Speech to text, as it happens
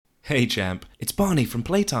Hey champ, it's Barney from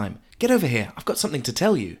Playtime. Get over here, I've got something to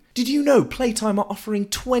tell you. Did you know Playtime are offering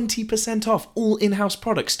 20% off all in-house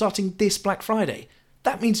products starting this Black Friday?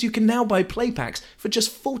 That means you can now buy play packs for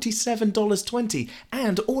just $47.20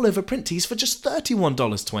 and all over print tees for just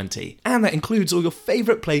 $31.20. And that includes all your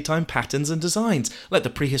favourite Playtime patterns and designs, like the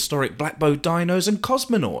prehistoric Black Bow dinos and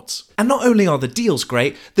cosmonauts. And not only are the deals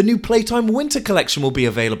great, the new Playtime Winter Collection will be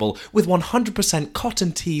available with 100%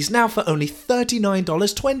 cotton tees now for only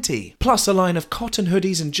 $39.20. Plus a line of cotton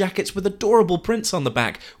hoodies and jackets with adorable prints on the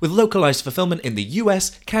back, with localised fulfillment in the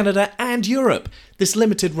US, Canada and Europe. This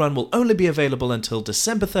limited run will only be available until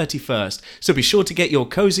December 31st, so be sure to get your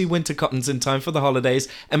cozy winter cottons in time for the holidays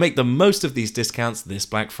and make the most of these discounts this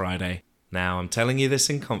Black Friday. Now, I'm telling you this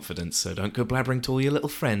in confidence, so don't go blabbering to all your little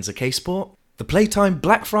friends, okay, sport? The Playtime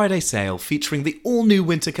Black Friday sale featuring the all-new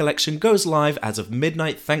winter collection goes live as of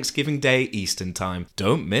midnight Thanksgiving Day Eastern Time.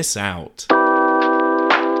 Don't miss out.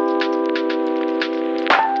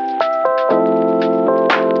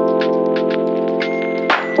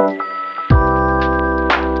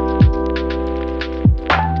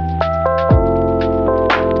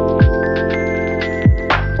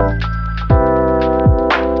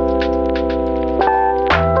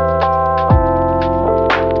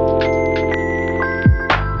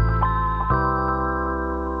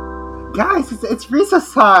 Guys, it's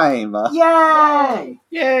recess time! Yay!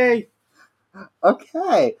 Yay!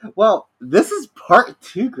 Okay, well, this is part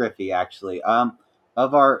 2, Griffey, actually, of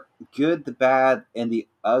our Good, the Bad, and the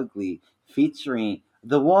Ugly, featuring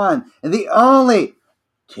the one and the only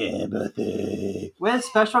Timothy. With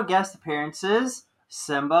special guest appearances,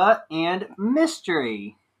 Simba and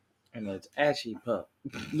Mystery. And it's Ashy Pup.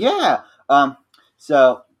 Yeah,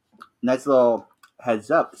 so, nice little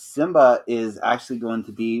heads up. Simba is actually going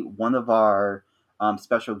to be one of our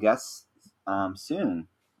special guests soon.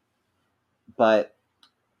 But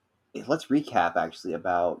let's recap, actually,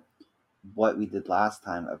 about what we did last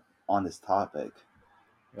time on this topic.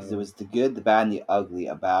 Because it was the good, the bad, and the ugly,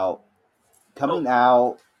 about coming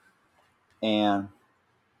out, and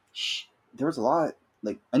there was a lot.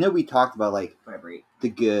 Like, I know we talked about, like, the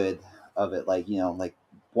good of it, like, like,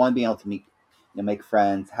 one, being able to meet, make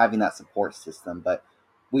friends, having that support system, but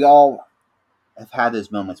we all have had those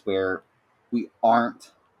moments where we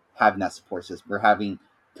aren't having that support system. We're having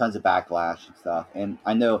tons of backlash and stuff. And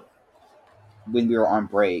I know when we were on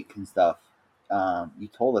break and stuff, you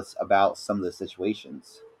told us about some of those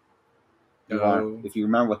situations. If you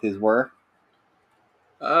remember what these were?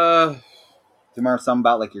 Do you remember something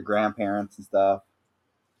about, like, your grandparents and stuff?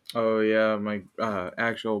 Oh, yeah, my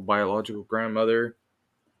actual biological grandmother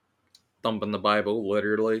thumping the Bible,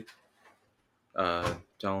 literally.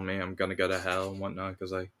 Telling me I'm gonna go to hell and whatnot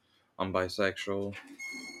because I'm bisexual.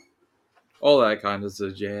 All that kind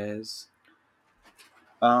of jazz.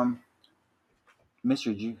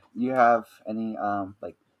 Mister, do you have any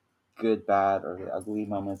like good, bad, or ugly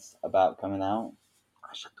moments about coming out?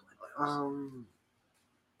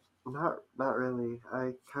 Not really.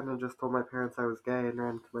 I kind of just told my parents I was gay and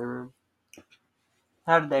ran to my room.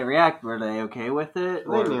 How did they react? Were they okay with it?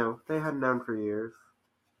 They knew. They had known for years.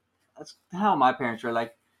 That's how my parents were.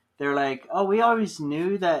 Like, they're like, oh, we always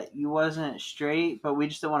knew that you wasn't straight, but we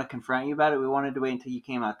just didn't want to confront you about it. We wanted to wait until you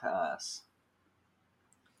came out to us.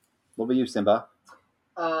 What about you, Simba?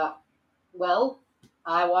 Well,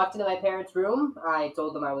 I walked into my parents' room. I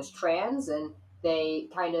told them I was trans, and they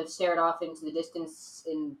kind of stared off into the distance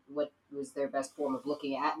in what was their best form of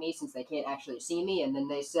looking at me, since they can't actually see me. And then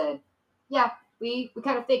they said, yeah, we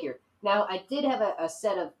kind of figured. Now, I did have a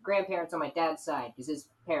set of grandparents on my dad's side, because his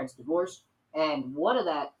parents divorced, and one of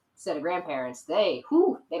that set of grandparents, they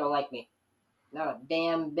don't like me. Not a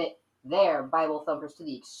damn bit. They're Bible thumpers to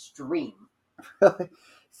the extreme.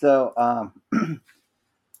 So,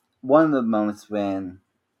 one of the moments when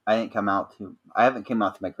I haven't come out to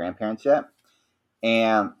my grandparents yet,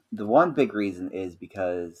 and the one big reason is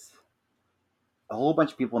because a whole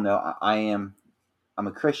bunch of people know I'm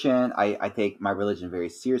a Christian. I take my religion very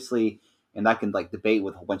seriously, and I can, like, debate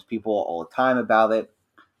with a whole bunch of people all the time about it.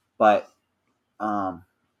 But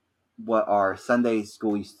what our Sunday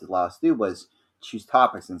school used to allow us to do was choose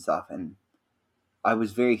topics and stuff, and I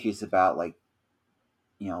was very curious about, like,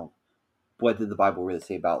 what did the Bible really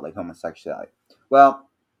say about, like, homosexuality? Well,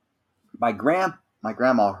 my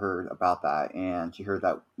grandma heard about that, and she heard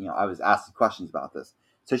that I was asking questions about this.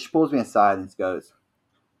 So she pulls me aside and she goes,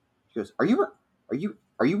 "Are you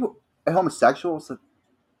a homosexual?" So,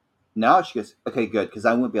 no. She goes, "Okay, good, because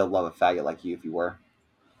I wouldn't be able to love a faggot like you if you were."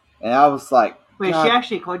 And I was like, wait, God. She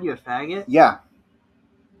actually called you a faggot? Yeah.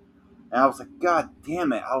 And I was like, God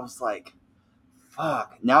damn it! I was like,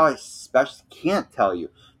 fuck. Now I especially can't tell you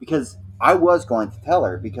because I was going to tell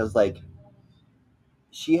her because like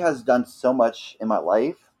she has done so much in my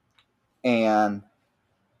life, and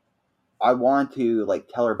I want to like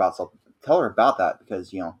tell her about that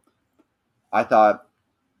because I thought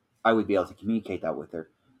I would be able to communicate that with her,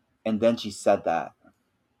 and then she said that,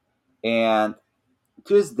 and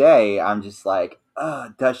to this day I'm just like,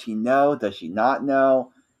 does she know? Does she not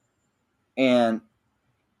know? And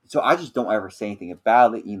so I just don't ever say anything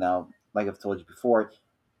about it. Like I've told you before,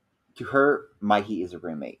 to her, Mikey is a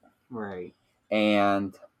roommate, Right.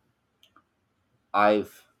 and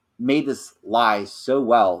I've made this lie so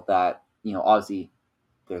well that obviously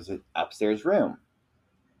there's an upstairs room,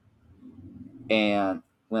 and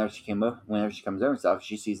whenever she comes over and stuff,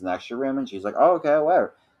 she sees an extra room, and she's like, "Oh, okay,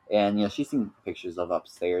 whatever." And she's seen pictures of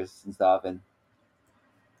upstairs and stuff, and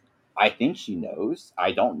I think she knows.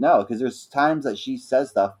 I don't know because there's times that she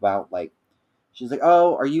says stuff about like, she's like,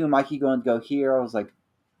 "Oh, are you and Mikey going to go here?" I was like,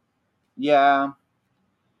 "Yeah."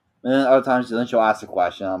 And then other times, then she'll ask a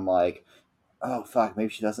question. I'm like, "Oh fuck, maybe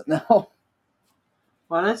she doesn't know."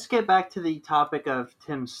 Well, let's get back to the topic of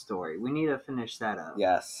Tim's story. We need to finish that up.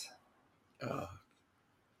 Yes.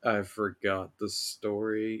 I forgot the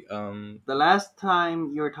story. The last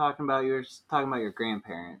time you were talking about your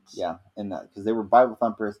grandparents. Yeah, and because they were Bible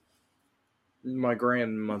thumpers. My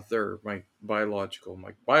grandmother, my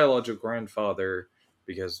biological grandfather,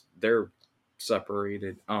 because they're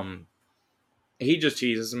separated. He just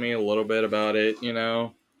teases me a little bit about it,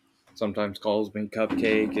 Sometimes calls me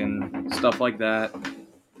cupcake and stuff like that.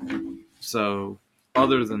 So,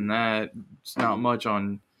 other than that, it's not much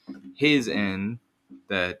on his end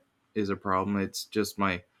that is a problem. It's just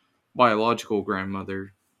my biological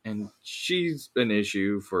grandmother, and she's an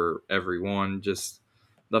issue for everyone. Just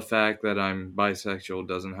the fact that I'm bisexual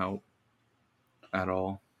doesn't help at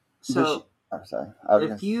all. So, I'm sorry.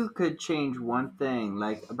 if you could change one thing,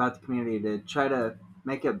 like about the community, to try to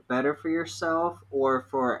make it better for yourself or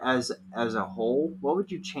for as a whole, what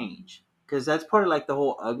would you change? Because that's part of like the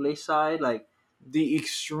whole ugly side. Like, The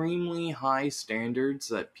extremely high standards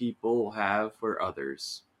that people have for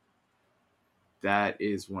others. That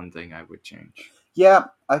is one thing I would change. Yeah,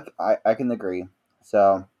 I can agree.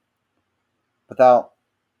 So, without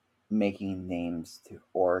making names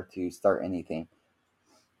to start anything,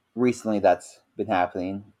 recently that's been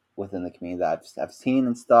happening within the community that I've seen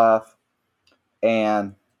and stuff,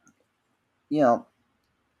 and you know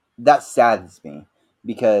that saddens me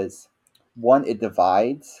because one, it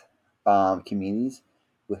divides communities,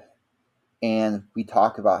 with, and we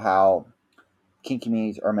talk about how kink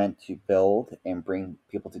communities are meant to build and bring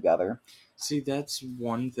people together. See, that's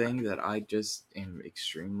one thing that I just am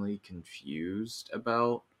extremely confused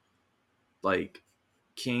about. Like,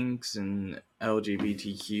 kinks and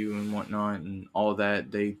LGBTQ and whatnot and all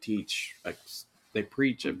that, they preach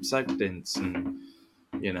acceptance and,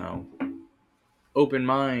 open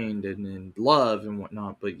mind and love and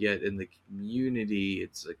whatnot, but yet in the community,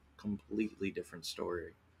 it's a completely different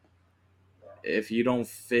story. If you don't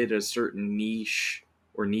fit a certain niche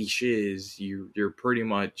or niches, you're pretty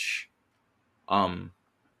much left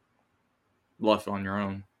on your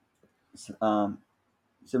own. So,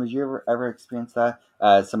 did you ever experience that?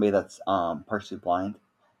 Somebody that's partially blind.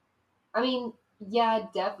 I mean, yeah,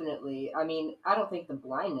 definitely. I mean, I don't think the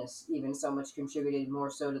blindness even so much contributed, more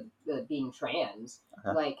so to the being trans.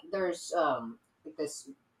 Okay. Like, there's like this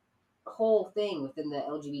whole thing within the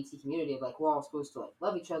LGBT community of like we're all supposed to like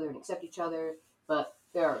love each other and accept each other, but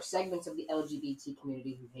there are segments of the LGBT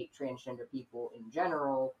community who hate transgender people in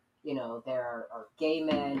general. There are gay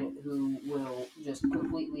men who will just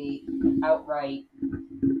completely outright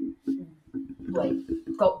like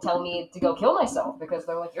tell me to go kill myself because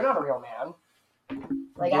they're like, you're not a real man.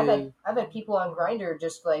 Like, I've had people on Grindr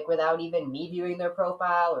just like without even me viewing their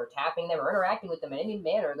profile or tapping them or interacting with them in any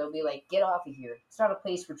manner, they'll be like, get off of here. It's not a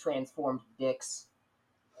place for transformed dicks.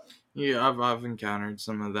 Yeah, I've encountered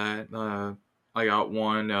some of that. I got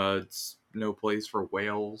one. It's no place for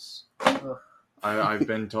whales. I've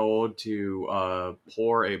been told to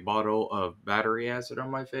pour a bottle of battery acid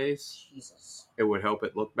on my face. Jesus. It would help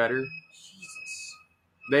it look better. Jesus.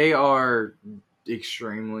 They are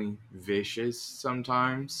extremely vicious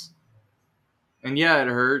sometimes. And yeah, it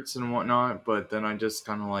hurts and whatnot, but then I just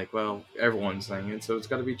kind of like, well, everyone's saying it, so it's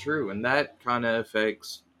got to be true. And that kind of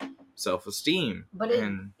affects self-esteem. But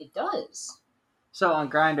it does. So on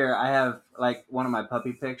Grindr, I have like one of my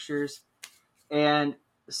puppy pictures, and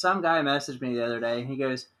some guy messaged me the other day. He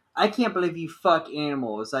goes, "I can't believe you fuck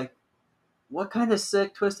animals. Like, what kind of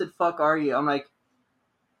sick, twisted fuck are you?" I'm like,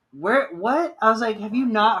 What? I was like, have you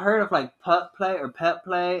not heard of like pup play or pet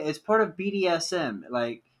play? It's part of BDSM.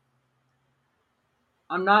 Like,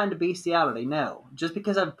 I'm not into bestiality. No, just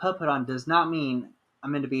because I have a puppet on does not mean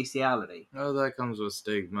I'm into bestiality. Oh, that comes with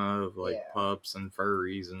stigma of like Yeah. pups and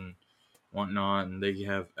furries and whatnot, and they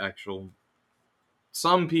have actual.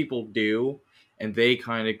 Some people do, and they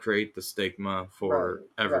kind of create the stigma for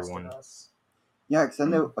Right, the rest of everyone. us. Yeah, because I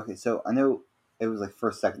know. Okay, so I know it was like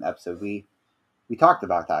second episode. We talked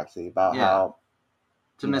about that actually about Yeah. how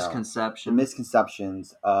It's a you know, misconception. the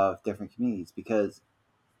misconceptions of different communities because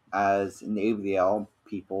as in the ABL,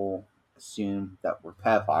 people assume that we're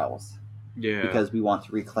pedophiles Yeah. because we want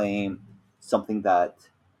to reclaim something that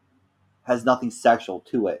has nothing sexual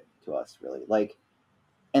to it to us really. Like,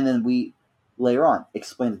 and then we later on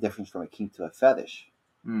explain the difference from a kink to a fetish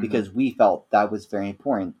Mhm. because we felt that was very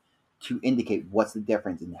important to indicate what's the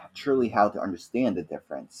difference and truly how to understand the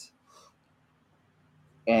difference.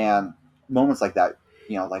 And moments like that,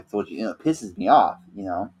 like I told you, it pisses me off,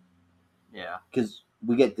 Yeah. because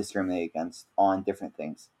we get discriminated against on different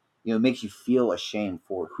things. It makes you feel ashamed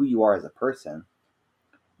for who you are as a person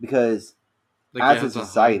because Like as you a have to hide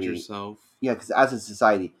society, yourself. yeah, because as a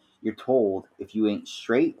society, you're told if you ain't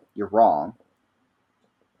straight, you're wrong.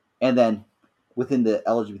 And then within the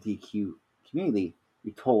LGBTQ community,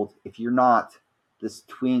 you're told if you're not this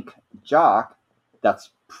twink jock,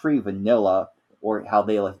 that's pre-vanilla, or how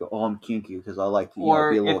they like to go, oh, I'm kinky because I like to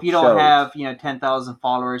Or be a little if you don't chode. have 10,000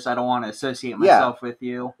 followers, I don't want to associate myself with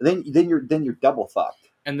you. Then you're double fucked.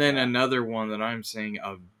 And then another one that I'm seeing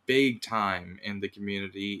a big time in the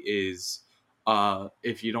community is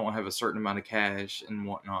if you don't have a certain amount of cash and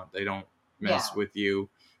whatnot, they don't mess Yeah. with you,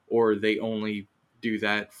 or they only do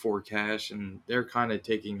that for cash, and they're kind of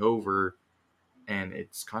taking over, and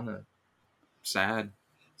it's kind of sad.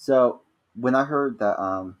 So when I heard that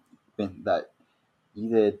that you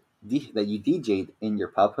that you DJ'd in your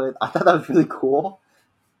pubhood, I thought that was really cool.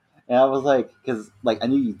 And I was like, because like I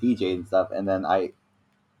knew you DJ'd and stuff, and then I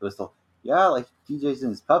was told, yeah, like DJ's in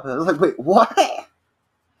his pubhood. I was like, wait, what?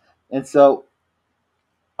 And so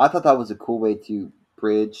I thought that was a cool way to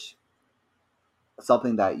bridge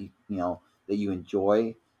something that that you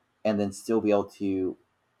enjoy, and then still be able to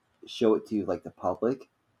show it to like the public,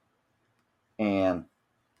 and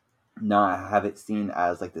not have it seen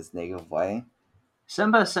as like this negative way.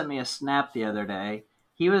 Simba sent me a snap the other day.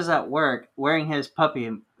 He was at work wearing his puppy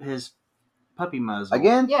muzzle.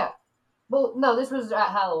 Again? Yeah. Well, no, this was at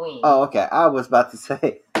Halloween. Oh, okay. I was about to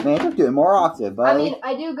say, man, you're doing more often, buddy. I mean,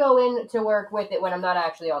 I do go in to work with it when I'm not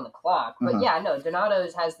actually on the clock. But Mhm. yeah, no,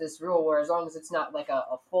 Donato's has this rule where as long as it's not like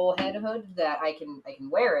a full head hood, that I can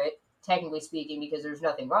wear it, technically speaking, because there's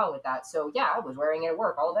nothing wrong with that. So yeah, I was wearing it at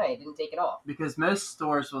work all day. I didn't take it off. Because most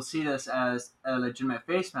stores will see this as a legitimate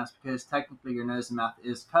face mask because technically your nose and mouth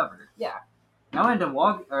is covered. Yeah. Now I went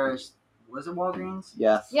to was it Walgreens?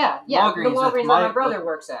 Yes. Yeah, the Walgreens with Walgreens that my- my brother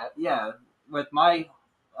works at. Yeah, with my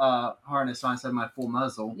harness on, said my full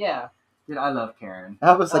muzzle. Yeah. Dude, I love Karen.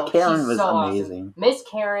 That was like Oh, Karen she's was so awesome. amazing. Miss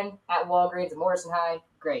Karen at Walgreens at Morrison High,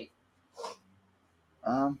 great.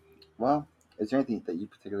 Well, is there anything that you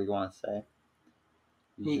particularly want to say?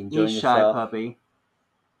 You He's enjoying shy yourself? puppy.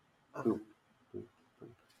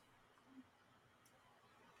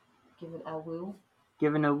 Give it a woo.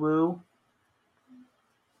 Giving a woo.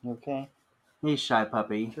 You okay? He's shy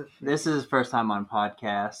puppy. This is his first time on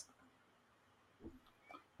podcast.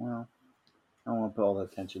 Well, I don't want to put all the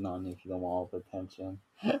attention on you if you don't want all the attention.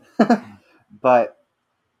 But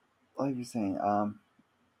like you're saying,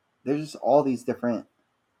 there's just all these different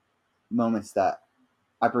moments that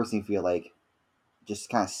I personally feel like just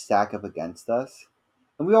kind of stack up against us,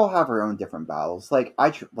 and we all have our own different battles. Like I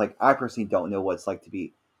personally don't know what it's like to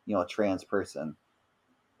be a trans person,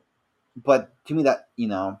 but to me that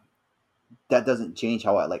that doesn't change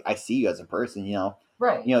how I see you as a person.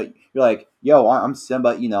 Right. You're like, yo, I'm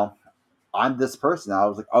Simba. I'm this person. I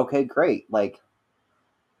was like, okay, great. Like,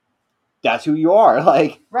 that's who you are.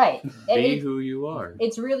 Like, Right. And Be who you are.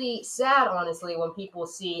 it's really sad, honestly, when people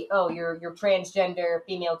see, oh, you're transgender,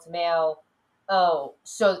 female to male. Oh,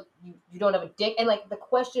 so you don't have a dick. And like the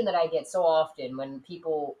question that I get so often when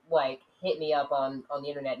people like hit me up on the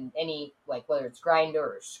internet and any like whether it's Grindr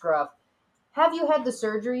or Scruff, have you had the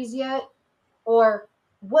surgeries yet? Or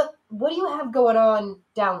what do you have going on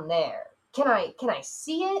down there? Can I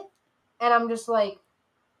see it? And I'm just like,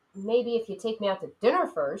 maybe if you take me out to dinner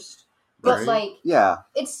first. But Right. like, yeah,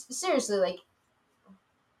 it's seriously like,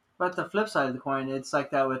 But the flip side of the coin, it's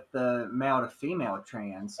like that with the male to female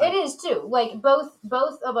trans. it is too. Like both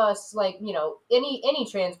of us, like any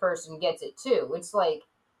trans person gets it too. It's like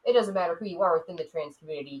it doesn't matter who you are within the trans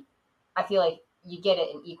community. I feel like you get it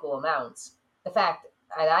in equal amounts. The fact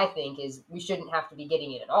that I think is we shouldn't have to be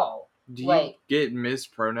getting it at all. Do you Like, get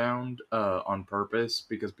mispronounced on purpose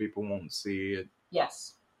because people won't see it?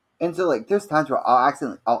 yes. And so, like, there's times where I'll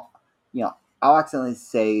accidentally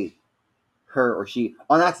say her or she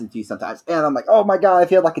on accident to you sometimes, and I'm like, oh my god, I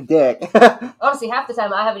feel like a dick. Honestly, half the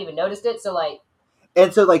time I haven't even noticed it, so, like...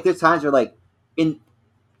 And so, like, there's times where, like, in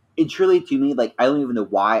truly to me, like, I don't even know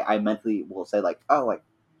why I mentally will say, like, oh, like,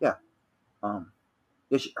 yeah, yeah,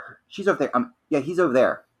 she's over there. Yeah, he's over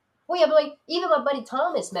there. Well, yeah, but, like, even my buddy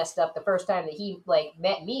Thomas messed up the first time that he, like,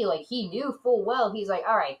 met me. Like, he knew full well. He's like,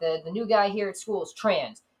 all right, the new guy here at school is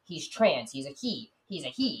trans. He's trans. He's a he. He's a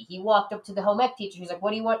he. He walked up to the home ec teacher. He's like,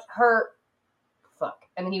 what do you want? Her... Fuck.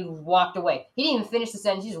 And then he walked away. He didn't even finish the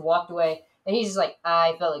sentence. He just walked away. And he's just like,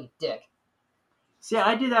 I felt like a dick. See,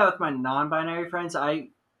 I do that with my non-binary friends. I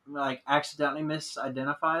like accidentally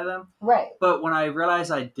misidentify them. Right. But when I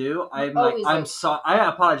realize I do, I'm like, Always I'm like- sorry. I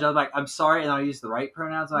apologize. I'm like, I'm sorry, and I'll use the right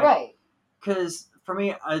pronouns. Like, Right. Because for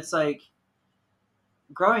me, it's like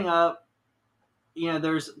growing up.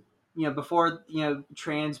 There's before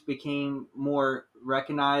trans became more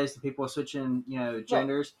recognized, people were switching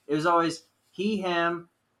genders. It was always he, him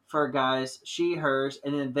for guys, she, hers,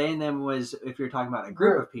 and then they and them was if you're talking about a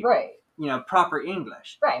group of people. Right. Proper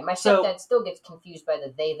English. Right. My So- stepdad still gets confused by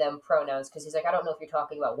the they, them pronouns because he's like, I don't know if you're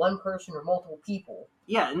talking about one person or multiple people.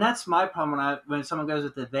 Yeah, and that's my problem when someone goes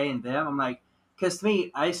with the they and them. I'm like, because to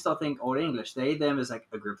me, I still think Old English. They, them is like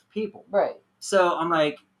a group of people. Right. So I'm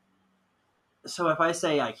like, so if I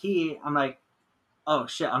say like he, I'm like, oh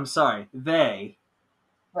shit, I'm sorry, they.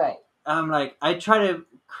 Right. I'm like, I try to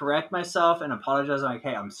correct myself and apologize. I'm like,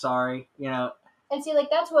 hey, I'm sorry. And see, like,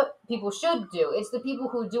 that's what people should do. It's the people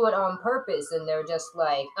who do it on purpose, and they're just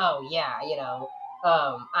like, oh, yeah,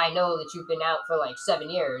 I know that you've been out for, like, 7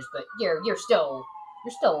 years, but you're still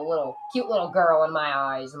a little, cute little girl in my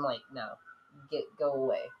eyes. I'm like, no, go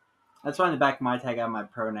away. That's why in the back of my tag I have my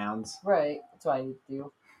pronouns. Right. That's what I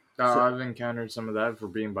do. I've encountered some of that for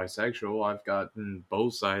being bisexual. I've gotten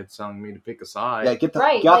both sides telling me to pick a side. Yeah, get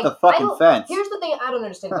Right, off like, the fucking fence. Here's the thing I don't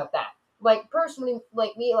understand about that. Like, personally,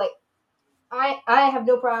 like, me, like, I have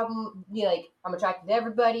no problem, like, I'm attracted to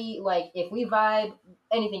everybody. Like, if we vibe,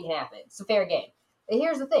 anything can happen. It's a fair game. But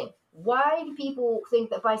here's the thing. Why do people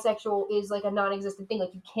think that bisexual is, like, a non-existent thing?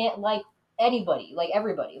 Like, you can't like anybody, like,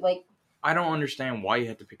 everybody. Like, I don't understand why you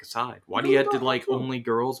have to pick a side. Why do you have to like only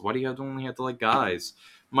girls? Why do you only have to like guys?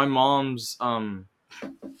 My mom's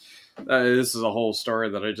this is a whole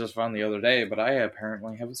story that I just found the other day, but I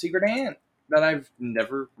apparently have a secret aunt that I've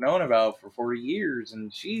never known about for 40 years,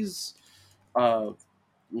 and she's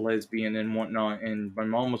lesbian and whatnot, and my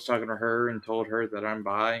mom was talking to her and told her that I'm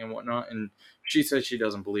bi and whatnot, and she says she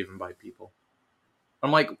doesn't believe in bi people.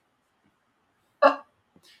 I'm like,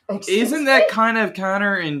 isn't that kind of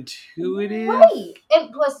counterintuitive? right.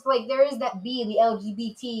 And plus, like, there is that B in the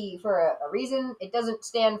LGBT for a reason. It doesn't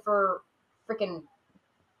stand for freaking,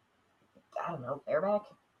 I don't know, bareback?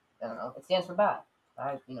 I don't know. It stands for bi.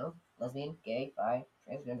 Lesbian, gay, bi,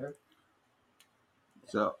 transgender.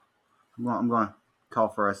 So, I'm going to call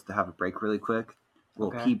for us to have a break really quick. A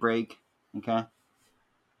little Okay. pee break. Okay?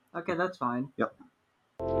 Okay, that's fine. Yep.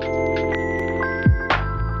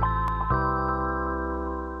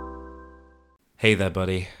 Hey there,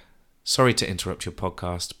 buddy. Sorry to interrupt your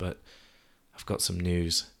podcast, but I've got some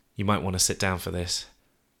news. You might want to sit down for this.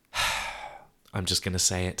 I'm just going to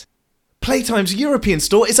say it. Playtime's European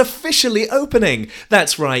store is officially opening!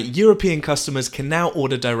 That's right, European customers can now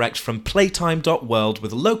order direct from playtime.world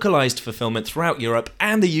with localized fulfillment throughout Europe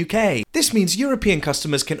and the UK. This means European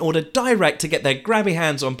customers can order direct to get their grabby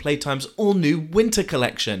hands on Playtime's all-new winter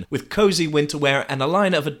collection, with cozy winter wear and a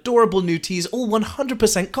line of adorable new tees, all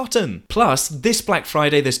 100% cotton. Plus, this Black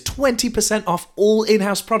Friday there's 20% off all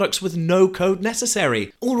in-house products with no code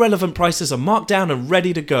necessary. All relevant prices are marked down and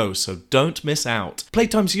ready to go, so don't miss out.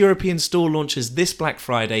 Playtime's European store launches this Black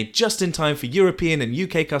Friday just in time for European and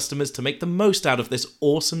UK customers to make the most out of this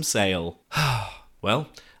awesome sale. Well,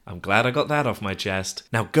 I'm glad I got that off my chest.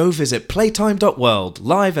 Now go visit playtime.world,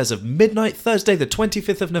 live as of midnight Thursday the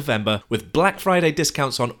 25th of November, with Black Friday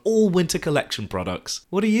discounts on all winter collection products.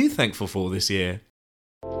 What are you thankful for this year?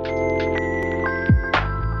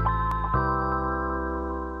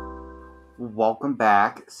 Welcome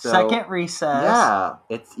back. So, Second recess. Yeah,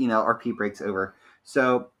 it's, our pee break's over.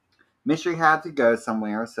 So, Mystery had to go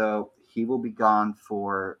somewhere, so he will be gone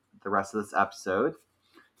for the rest of this episode.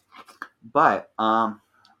 But,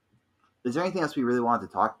 is there anything else we really wanted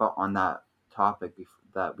to talk about on that topic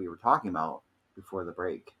that we were talking about before the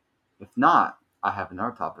break? If not, I have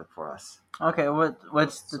another topic for us. Okay,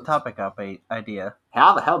 what's the topic idea?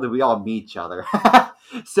 How the hell did we all meet each other?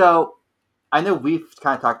 So, I know we've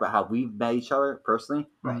kind of talked about how we've met each other personally,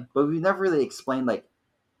 Right. but we've never really explained, like,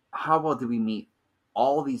 how well did we meet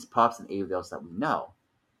all these pups and Avondales that we know?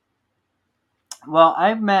 Well,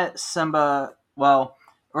 I met Simba. Well,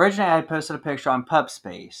 originally I posted a picture on Pup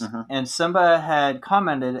Space, Mhm. and Simba had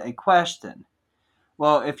commented a question.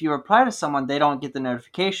 Well, if you reply to someone, they don't get the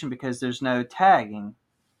notification because there's no tagging.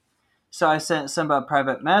 So I sent Simba a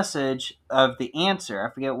private message of the answer. I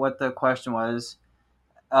forget what the question was.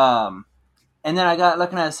 And then I got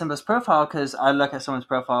looking at Simba's profile because I look at someone's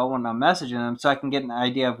profile when I'm messaging them so I can get an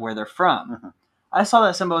idea of where they're from. Mhm. I saw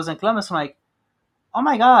that Simba was in Columbus. I'm like, oh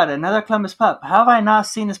my god, another Columbus pup. How have I not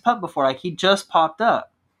seen this pup before? Like, he just popped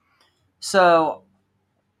up. So,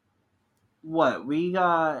 we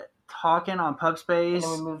got talking on Pup And Space,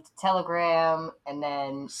 then we moved to Telegram, and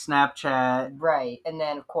then Snapchat. right, and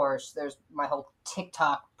then of course there's my whole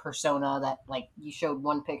TikTok persona that like you showed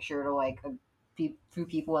one picture to like a few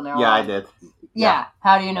people, and they're all Yeah, I like, did. Yeah,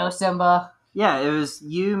 how do you know Simba? Yeah, it was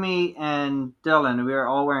you, me, and Dylan. We were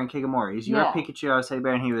all wearing Kikamoris. You Yeah. were Pikachu, I was Hey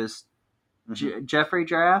Bear, and he was Mhm. Jeffrey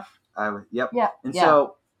Giraffe. Yep. Yeah, And yeah.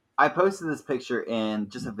 so I posted this picture in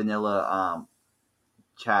just a vanilla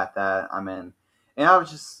chat that I'm in, and I was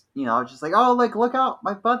just like, oh, like, look out,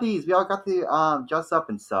 my buddies, we all got to dress up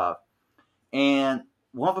and stuff. And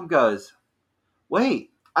one of them goes,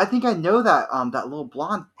 wait, I think I know that that little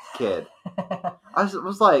blonde kid. I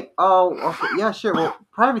was like, oh, okay, yeah, sure. Well,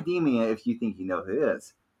 private DM me if you think you know who it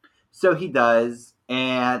is. So he does,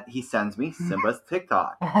 and he sends me Simba's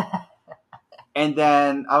TikTok. And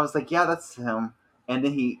then I was like, yeah, that's him. And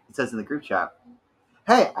then he says in the group chat,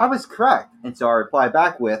 hey, I was correct. And so I reply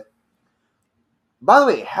back with, by the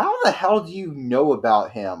way, how the hell do you know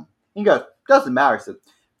about him? He goes, doesn't matter. So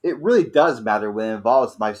it really does matter when it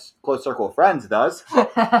involves my close circle of friends, it does.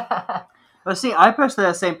 Well, see, I posted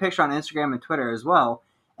that same picture on Instagram and Twitter as well,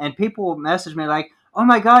 and people message me like, oh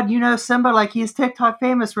my god, you know Simba, like, he's TikTok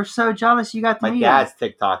famous. We're so jealous you got to My meet dad's him.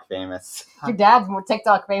 TikTok famous. Your dad's more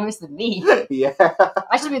TikTok famous than me. Yeah.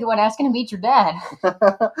 I should be the one asking to meet your dad.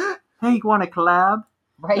 Hey, you want to collab?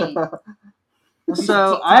 Right.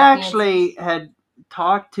 So TikTok I actually had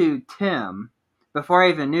talked to Tim before I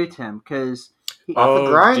even knew Tim because Off of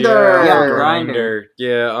Grindr. Yeah, Grindr.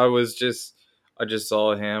 Yeah, I just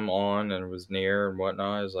saw him on and was near and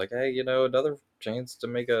whatnot. I was like, hey, another chance to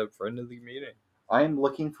make a friendly meeting. I am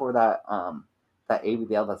looking for that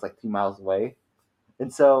ABDL that's like 2 miles away.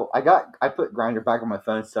 And so I put Grindr back on my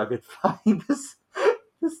phone so I could find this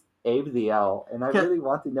ABDL, and I really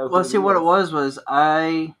want to know who Well, see, what it is. was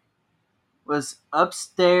I was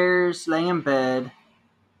upstairs laying in bed.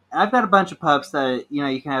 And I've got a bunch of pups that,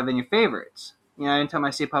 you can have in your favorites. Anytime I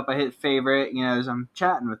see a pup, I hit favorite, as I'm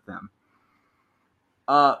chatting with them.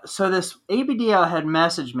 So this ABDL had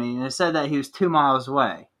messaged me, and it said that he was 2 miles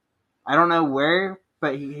away. I don't know where,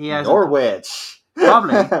 but he has Norwich.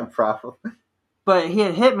 Probably. Probably. But he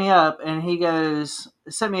had hit me up, and he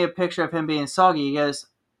sent me a picture of him being soggy. He goes,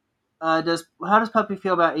 how does Puppy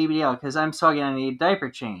feel about ABDL? Because I'm soggy and I need a diaper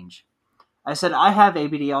change. I said, I have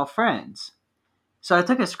ABDL friends. So I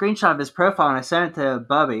took a screenshot of his profile and I sent it to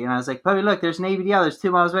Bubby. And I was like, Bubby, look, there's an ABDL. There's 2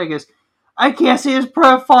 miles away. He goes, I can't see his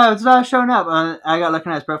profile. It's not showing up. And I got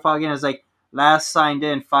looking at his profile again. I was like, last signed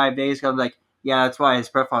in 5 days ago. I was like, yeah, that's why his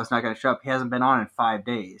profile is not going to show up. He hasn't been on in 5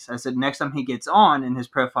 days. I said, next time he gets on and his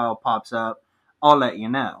profile pops up, I'll let you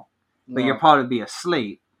know. But you'll probably be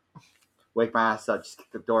asleep. Wake my ass up, just kick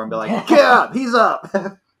the door and be like, get up, he's up.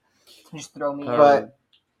 Just throw me in. But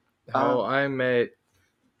How I met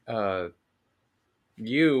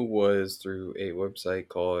you was through a website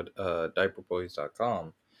called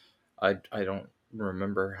diaperboys.com. I don't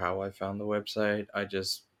remember how I found the website. I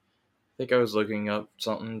just think I was looking up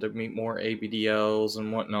something to meet more ABDLs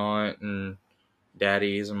and whatnot, and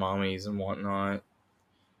daddies and mommies and whatnot.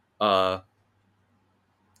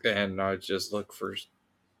 And I just looked for.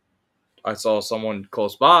 I saw someone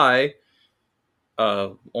close by.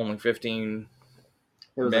 Only 15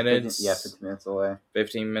 it was minutes. 15 minutes away.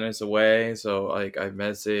 15 minutes away, so like I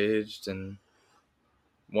messaged and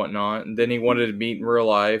whatnot, and then he wanted to meet in real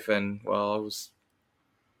life, and well, I was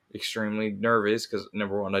extremely nervous because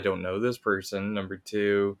number one, I don't know this person. Number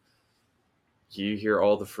two, you hear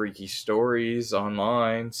all the freaky stories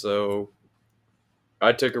online, so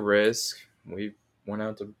I took a risk. We went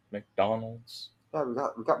out to McDonald's. Yeah, we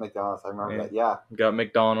got McDonald's. I remember Yeah. that. Yeah. We got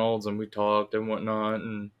McDonald's and we talked and whatnot,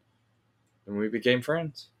 and we became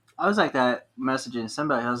friends. I was like that messaging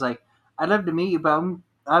somebody. I was like, I'd love to meet you, but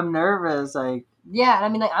I'm nervous. Like, Yeah, I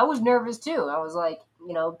mean, like, I was nervous too. I was like,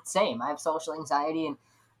 same. I have social anxiety, and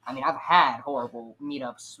I mean, I've had horrible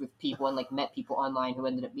meetups with people and like met people online who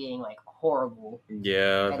ended up being like horrible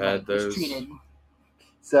Yeah, I've and had like those. mistreated.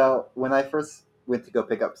 So when I first went to go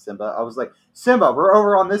pick up Simba, I was like, Simba, we're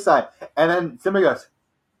over on this side. And then Simba goes,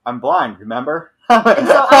 I'm blind, remember? And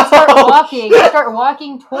so I start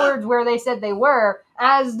walking towards where they said they were.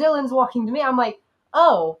 As Dylan's walking to me, I'm like,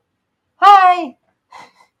 oh, hi.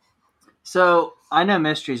 So I know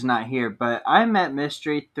Mystery's not here, but I met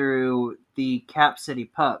Mystery through the Cap City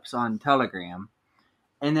Pups on Telegram,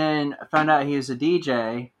 and then found out he was a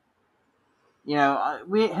DJ.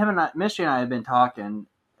 Mystery and I had been talking,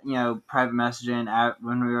 private messaging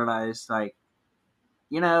when we realized, like,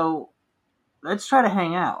 let's try to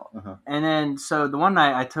hang out. Uh-huh. And then, so the one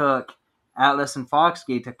night I took Atlas and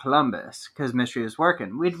Foxkey to Columbus because Mystery was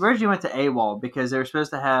working. We originally went to AWOL because they were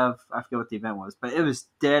supposed to have, I forget what the event was, but it was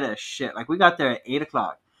dead as shit. Like, we got there at 8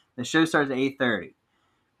 o'clock. The show started at 8:30.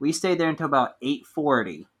 We stayed there until about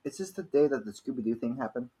 8:40. Is this the day that the Scooby-Doo thing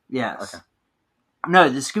happened? Yes. Okay. No,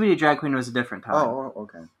 the Scooby-Doo Drag Queen was a different time. Oh,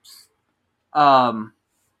 okay.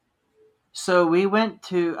 So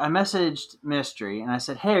I messaged Mystery, and I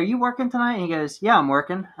said, hey, are you working tonight? And he goes, yeah, I'm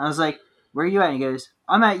working. I was like, where are you at? And he goes,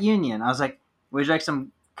 I'm at Union. I was like, would you like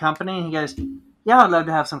some company? And he goes, yeah, I'd love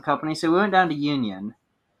to have some company. So we went down to Union,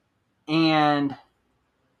 and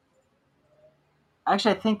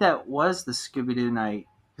actually I think that was the Scooby-Doo night,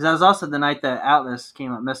 because that was also the night that Atlas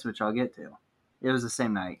came up missing, which I'll get to. It was the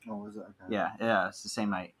same night. Oh, was it? Okay. Yeah, it's the same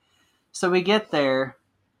night. So we get there,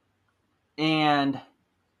 and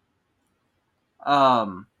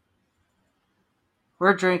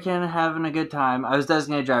we're drinking, having a good time. I was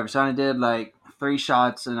designated driver, so I only did like 3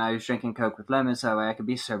 shots, and I was drinking Coke with lemon so that way I could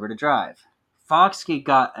be sober to drive. Foxkey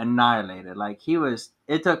got annihilated. Like,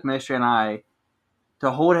 it took Mystery and I to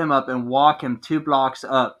hold him up and walk him 2 blocks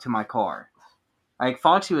up to my car. Like,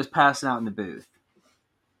 Foxy was passing out in the booth.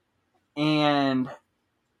 And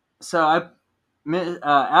so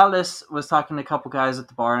Atlas was talking to a couple guys at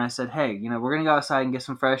the bar, and I said, hey, we're going to go outside and get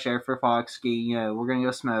some fresh air for Foxkey. We're going to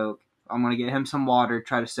go smoke. I'm going to get him some water,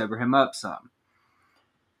 try to sober him up some.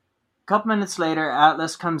 A couple minutes later,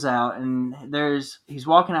 Atlas comes out, and he's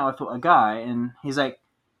walking out with a guy, and he's like,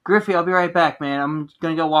 Griffey, I'll be right back, man. I'm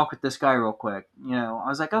going to go walk with this guy real quick. I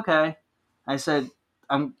was like, okay. I said,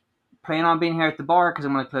 I'm planning on being here at the bar because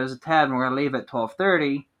I'm going to close the tab, and we're going to leave at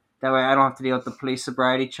 12:30. That way I don't have to deal with the police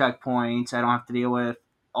sobriety checkpoints. I don't have to deal with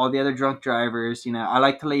all the other drunk drivers. I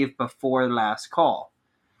like to leave before the last call.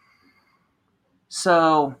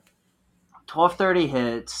 So 12:30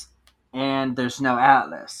 hits, and there's no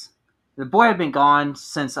Atlas. The boy had been gone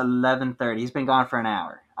since 11:30. He's been gone for an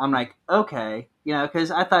hour. I'm like, okay,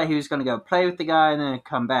 because I thought he was going to go play with the guy and then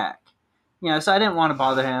come back. So I didn't want to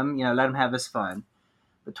bother him, let him have his fun.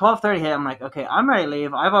 But 12:30 hit, I'm like, okay, I'm ready to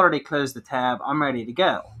leave. I've already closed the tab. I'm ready to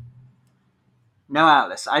go. No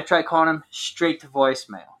Atlas. I tried calling him, straight to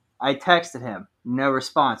voicemail. I texted him, no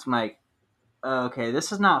response. I'm like, okay,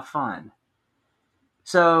 this is not fun.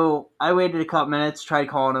 So I waited a couple minutes, tried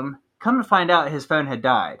calling him. Come to find out, his phone had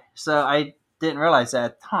died. So I didn't realize that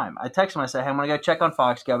at the time. I texted him, I said, hey, I'm going to go check on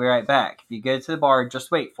Foxkey. I'll be right back. If you go to the bar,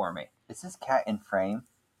 just wait for me. Is this cat in frame?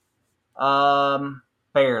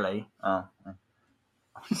 Barely. Oh.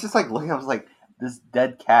 He's just like looking, I was like, this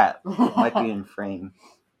dead cat might be in frame.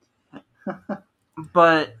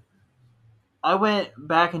 But I went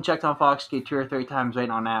back and checked on Foxkey 2 or 3 times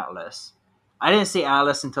waiting on Atlas. I didn't see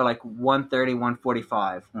Atlas until like 1:30,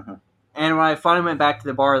 1:45. Mm-hmm. And when I finally went back to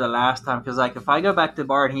the bar the last time, because like if I go back to the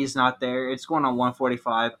bar and he's not there, it's going on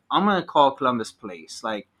 1:45. I'm going to call Columbus Police.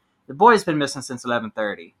 Like, the boy's been missing since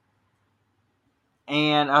 11:30.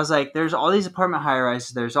 And I was like, there's all these apartment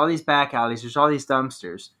high-rises, there's all these back alleys, there's all these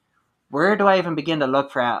dumpsters. Where do I even begin to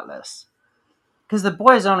look for Atlas? Because the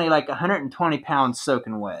boy's only like 120 pounds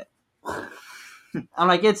soaking wet. I'm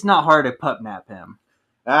like, it's not hard to pup nap him.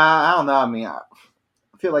 I don't know. I mean, I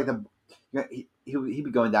feel like he'd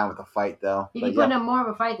be going down with a fight, though. He'd be putting up more of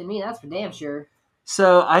a fight than me, that's for damn sure.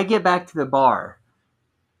 So I get back to the bar,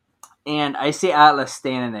 and I see Atlas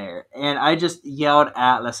standing there, and I just yelled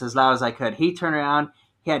Atlas as loud as I could. He turned around,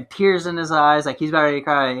 he had tears in his eyes, like he's about ready to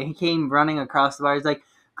cry, and he came running across the bar. He's like,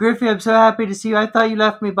 Griffey, I'm so happy to see you. I thought you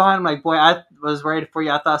left me behind. I'm like, boy, I was worried for you.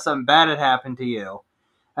 I thought something bad had happened to you.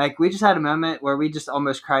 Like, we just had a moment where we just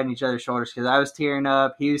almost cried on each other's shoulders because I was tearing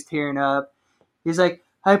up. He was tearing up. He's like,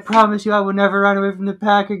 I promise you I will never run away from the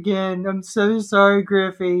pack again. I'm so sorry,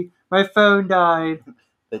 Griffey. My phone died.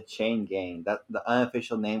 The Chain Gang. That's the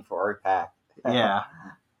unofficial name for our pack. Yeah.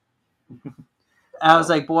 I was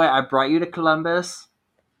like, boy, I brought you to Columbus.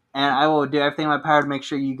 and I will do everything in my power to make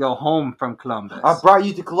sure you go home from Columbus. I brought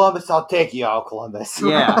you to Columbus. I'll take you out, Columbus.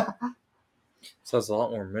 Yeah. Sounds a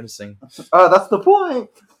lot more menacing. That's the point.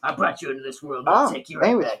 I brought you into this world. I'll take you right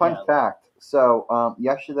anyways, back fun out. fact. So,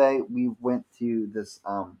 yesterday we went to this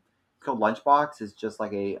it's called Lunchbox. It's just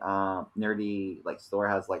like a nerdy like store.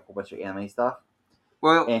 It has like a whole bunch of anime stuff.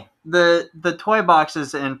 Well, Eh. the toy box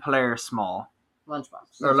is in Polaris Mall.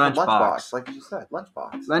 Lunchbox. Or It's called Lunchbox. like you said,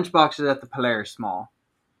 Lunchbox. Lunchbox is at the Polaris Mall.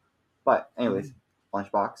 But anyways,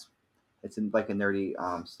 Lunchbox. It's in like a nerdy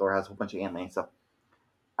store. It has a whole bunch of anime and stuff.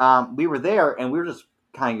 We were there and we were just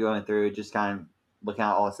kind of going through, just kind of looking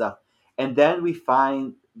at all this stuff, and then we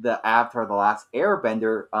find the Avatar: The Last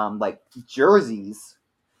Airbender like jerseys.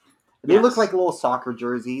 They look Yes. like little soccer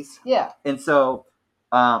jerseys, Yeah. and so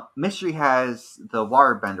Mystery has the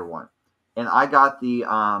Waterbender one, and I got the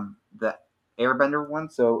Airbender one.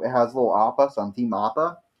 So it has little Appa, so I'm Team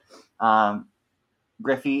Appa.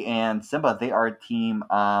 Griffey and Simba, they are Team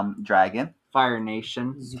Dragon. Fire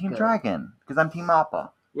Nation. Team Dragon, because I'm Team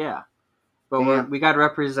Appa. Yeah. But Yeah. we got to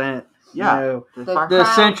represent Yeah. you know, The The fire- the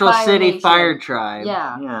Crown Central Fire City Nation. Fire Tribe.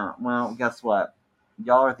 Yeah. Yeah, well, guess what?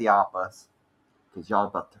 Y'all are the Appas. Because y'all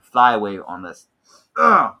about to fly away on this.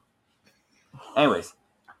 Ugh. Anyways.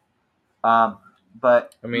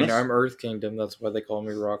 But... I mean, Miss- I'm Earth Kingdom. That's why they call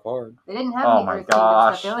me Rock Hard. They didn't have Oh any my Earth Kingdom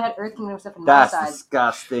gosh. stuff. They only had Earth Kingdom stuff on my That's side.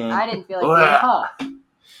 disgusting. I didn't feel like being tough.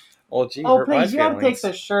 Oh, gee, Oh, hurt my please, you have to take feelings.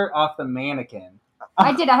 the shirt off the mannequin.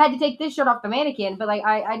 I did. I had to take this shirt off the mannequin, but like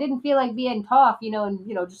I didn't feel like being tough, and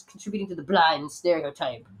just contributing to the blind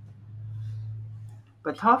stereotype.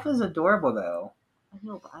 But Toph is adorable, though. I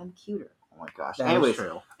know, but I'm cuter. Oh my gosh. That is Anyways,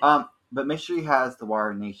 true. but Mystery has the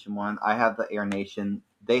Water Nation one. I have the Air Nation.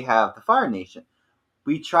 They have the Fire Nation.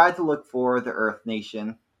 We tried to look for the Earth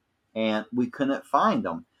Nation, and we couldn't find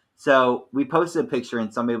them. So we posted a picture,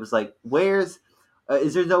 and somebody was like, "Where's?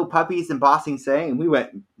 Is there no puppies in Bossing Say?" And we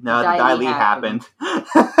went, "No, the Dai Li Dai Li happened."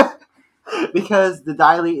 Because the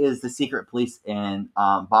Dai Li is the secret police in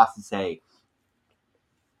Bossing Say.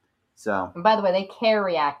 So And by the way, they care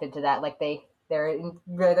reacted to that. Like they're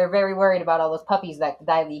very worried about all those puppies that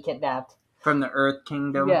Dai Li kidnapped. From the Earth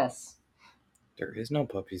Kingdom. Yes, There is no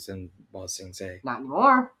puppies in Ba Sing Se. not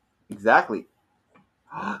anymore. exactly.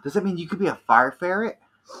 Does that mean you could be a fire ferret?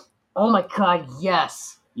 Oh my god,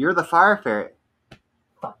 yes. You're the fire ferret.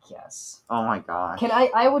 Fuck yes. Oh my gosh. Can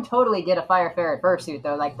I would totally get a fire ferret fursuit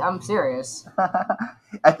though. Like I'm serious.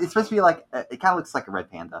 It's supposed to be like, it kind of looks like a red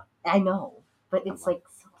panda. I know, but it's like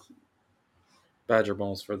so cute. Badger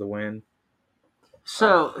balls for the win.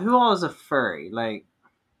 So, who all is a furry? Like,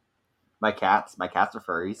 My cats are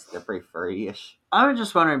furries. They're pretty furry-ish. I was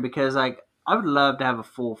just wondering because, like, I would love to have a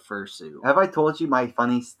full fursuit. Have I told you my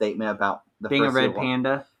funny statement about the Being a fursuit red one?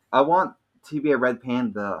 panda. I want to be a red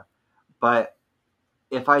panda, but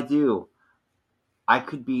if I do, I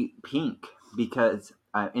could be pink because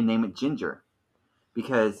and name it Ginger,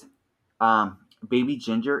 because baby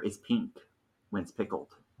Ginger is pink when it's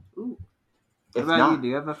pickled. Ooh. What If about not, you? Do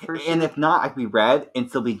you have a fursuit? and if not, I could be red and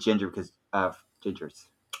still be Ginger because of Gingers.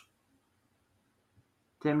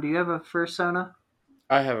 Tim, do you have a fursona?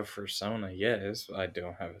 I have a fursona, yes. I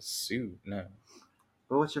don't have a suit, no.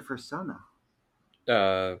 But what's your fursona?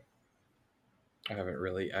 I haven't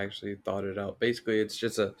really actually thought it out. Basically, it's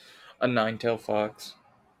just a nine-tailed fox.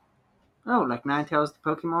 Oh, like Ninetales the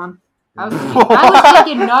Pokemon? I was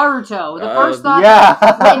thinking Naruto. The first thought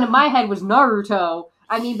that went into my head was Naruto.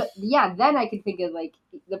 I mean, but yeah, then I could think of like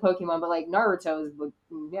the Pokemon, but like Naruto is,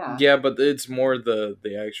 yeah. Yeah, but it's more the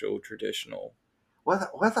actual traditional.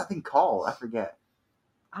 What's that thing called? I forget.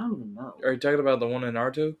 I don't even know. Are you talking about the one in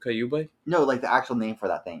Naruto? Kyubey? No, like the actual name for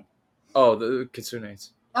that thing. Oh, the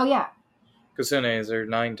Kitsunes. Oh yeah, Kitsunes are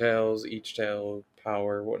 9 tails, each tail,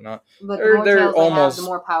 power, whatnot. but They're- the more they're tails they have, almost- the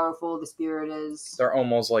more powerful the spirit is. They're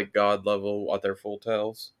almost like god level at their full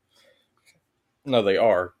tails. No, they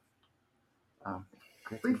are.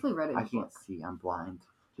 Briefly read it in I the can't book. see. I'm blind.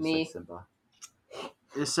 Just Me. like Simba.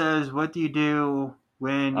 It says, what do you do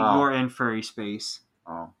when Oh. you're in furry space?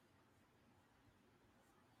 Oh.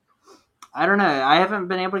 I don't know. I haven't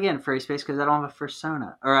been able to get in furry space because I don't have a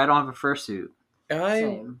fursona. Or I don't have a fursuit. I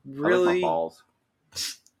Same. I like my really. balls.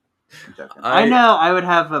 I'm joking. I know I would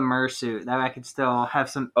have a mersuit. That way I could still have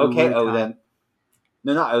some... Okay, Ulu time. Odin.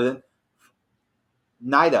 No, not Odin.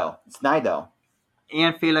 Nido. It's Nido.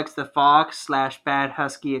 And Felix the Fox / Bad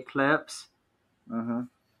Husky Eclipse. Mm-hmm.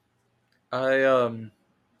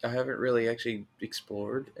 I haven't really actually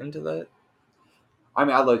explored into that. I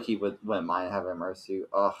mean, I low-key wouldn't mind having a mersuit.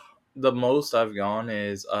 Ugh. The most I've gone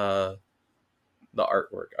is the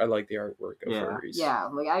artwork. I like the artwork of Yeah. furries. Yeah,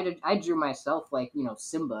 like I drew myself like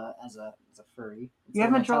Simba as a furry. It's You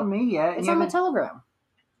on my haven't drawn me yet. It's You on my haven't- Telegram.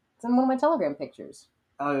 It's in one of my Telegram pictures.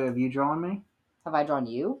 Oh, have you drawn me? Have I drawn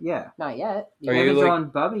you? Yeah. Not yet. You Are you haven't like- drawn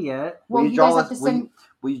Bubby yet. Well, will you you draw guys have us? to send.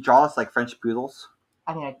 Will you draw us like French poodles?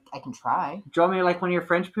 I mean, I can try. Draw me like one of your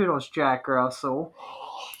French poodles, Jack Russell.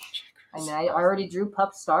 I mean, I already drew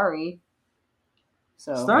Pup Starry.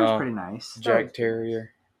 So Star's Oh. pretty nice. Jack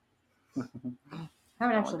Terrier. haven't Oh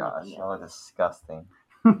my actually met gosh, them yet. y'all are disgusting.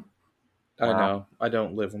 I Wow. know. I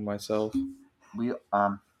don't live with myself. We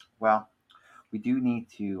well, we do need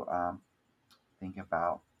to think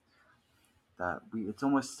about that. It's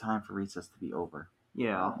almost time for recess to be over.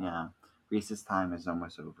 Yeah. Yeah, recess time is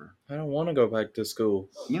almost over. I don't want to go back to school.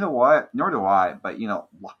 You know what? Nor do I. But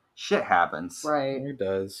shit happens. Right. It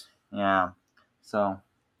does. Yeah. So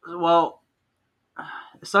Well,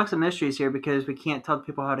 it sucks that Mystery's here because we can't tell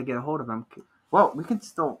people how to get a hold of him. well, we can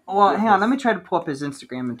still. Well, do hang on. this. Let me try to pull up his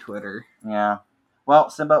Instagram and Twitter. Yeah. Well,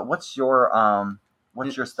 Simba, what's your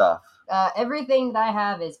stuff? Everything that I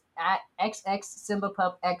have is at XX Simba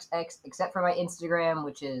Pup XX, except for my Instagram,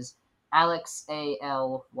 which is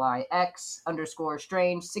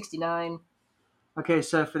AlexALYX_strange69. Okay,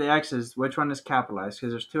 so for the X's, which one is capitalized?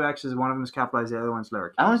 Because there's two X's. One of them is capitalized. The other one's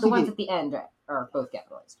lowercase. I don't The think ones it- at the end are both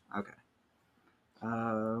capitalized. Okay.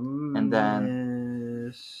 And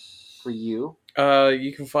then for you.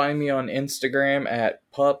 You can find me on Instagram at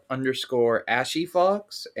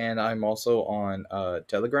pup_ashyfox, and I'm also on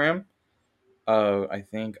Telegram. I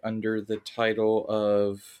think under the title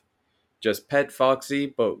of just Pet Foxy,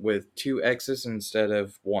 but with 2 X's instead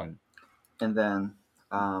of 1. And then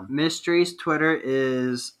Mystery's Twitter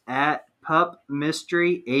is at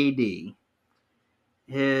PupMysteryAD.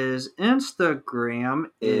 His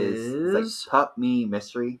Instagram is is like Pup Me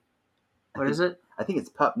Mystery. what is it? I think it's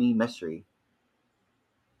Pup Me Mystery.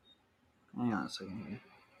 Hang on a second here.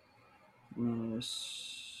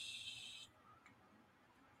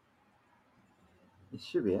 It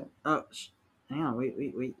should be it. Oh, hang on.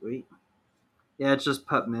 Wait. Yeah, it's just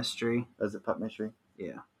Pup Mystery. Is it Pup Mystery?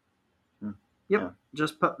 Yep, Yeah.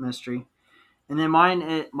 just Pup Mystery. And then my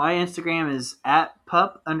Instagram is at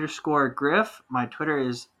pup_griff. My Twitter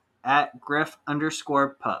is at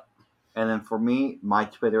griff_pup. And then for me, my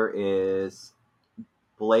Twitter is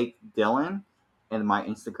Blake Dillon, and my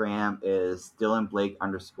Instagram is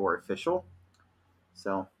DylanBlake_official.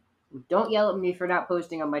 So Don't yell at me for not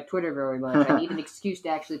posting on my Twitter very much. I need an excuse to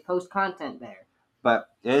actually post content there. but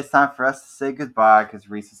it is time for us to say goodbye because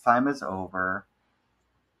recess time is over.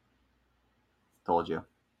 Told you.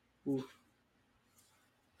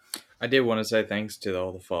 I did want to say thanks to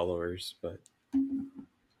all the followers, but I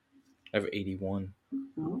have 81.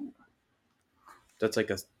 That's like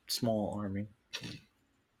a small army.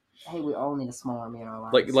 Hey, we all need a small army in our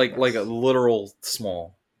lives. Like a literal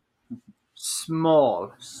small.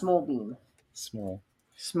 Small beam. Small.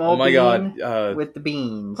 Small Oh my bean god. with the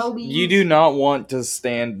beans. Pro beans. You do not want to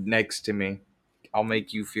stand next to me. I'll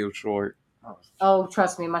make you feel short. Oh,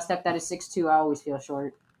 trust me, my stepdad is 6'2". I always feel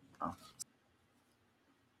short.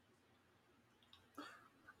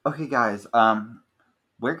 Okay, guys.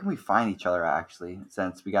 Where can we find each other actually?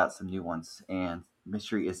 Since we got some new ones and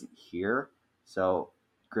Mystery isn't here, so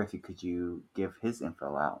Griffey, could you give his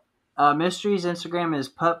info out? Mystery's Instagram is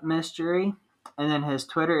PupMystery, and then his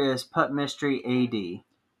Twitter is PupMysteryAD.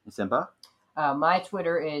 Simba? My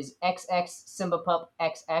Twitter is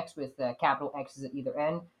XXSimbaPupXX with capital X's at either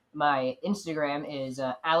end. My Instagram is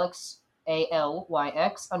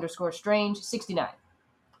AlexALYX_strange69.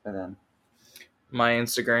 And then My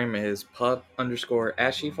Instagram is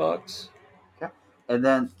pup_ashyfox. And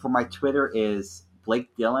then for my Twitter is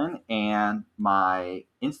Blake Dillon, and my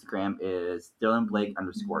Instagram is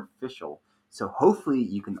DylanBlake_official. So hopefully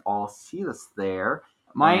you can all see us there.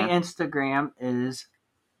 My And- Instagram is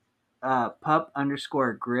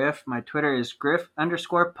pup_griff. My Twitter is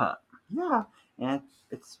griff_pup. Yeah, and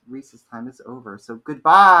it's recess time is over. So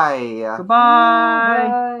goodbye. Goodbye.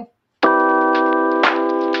 Bye.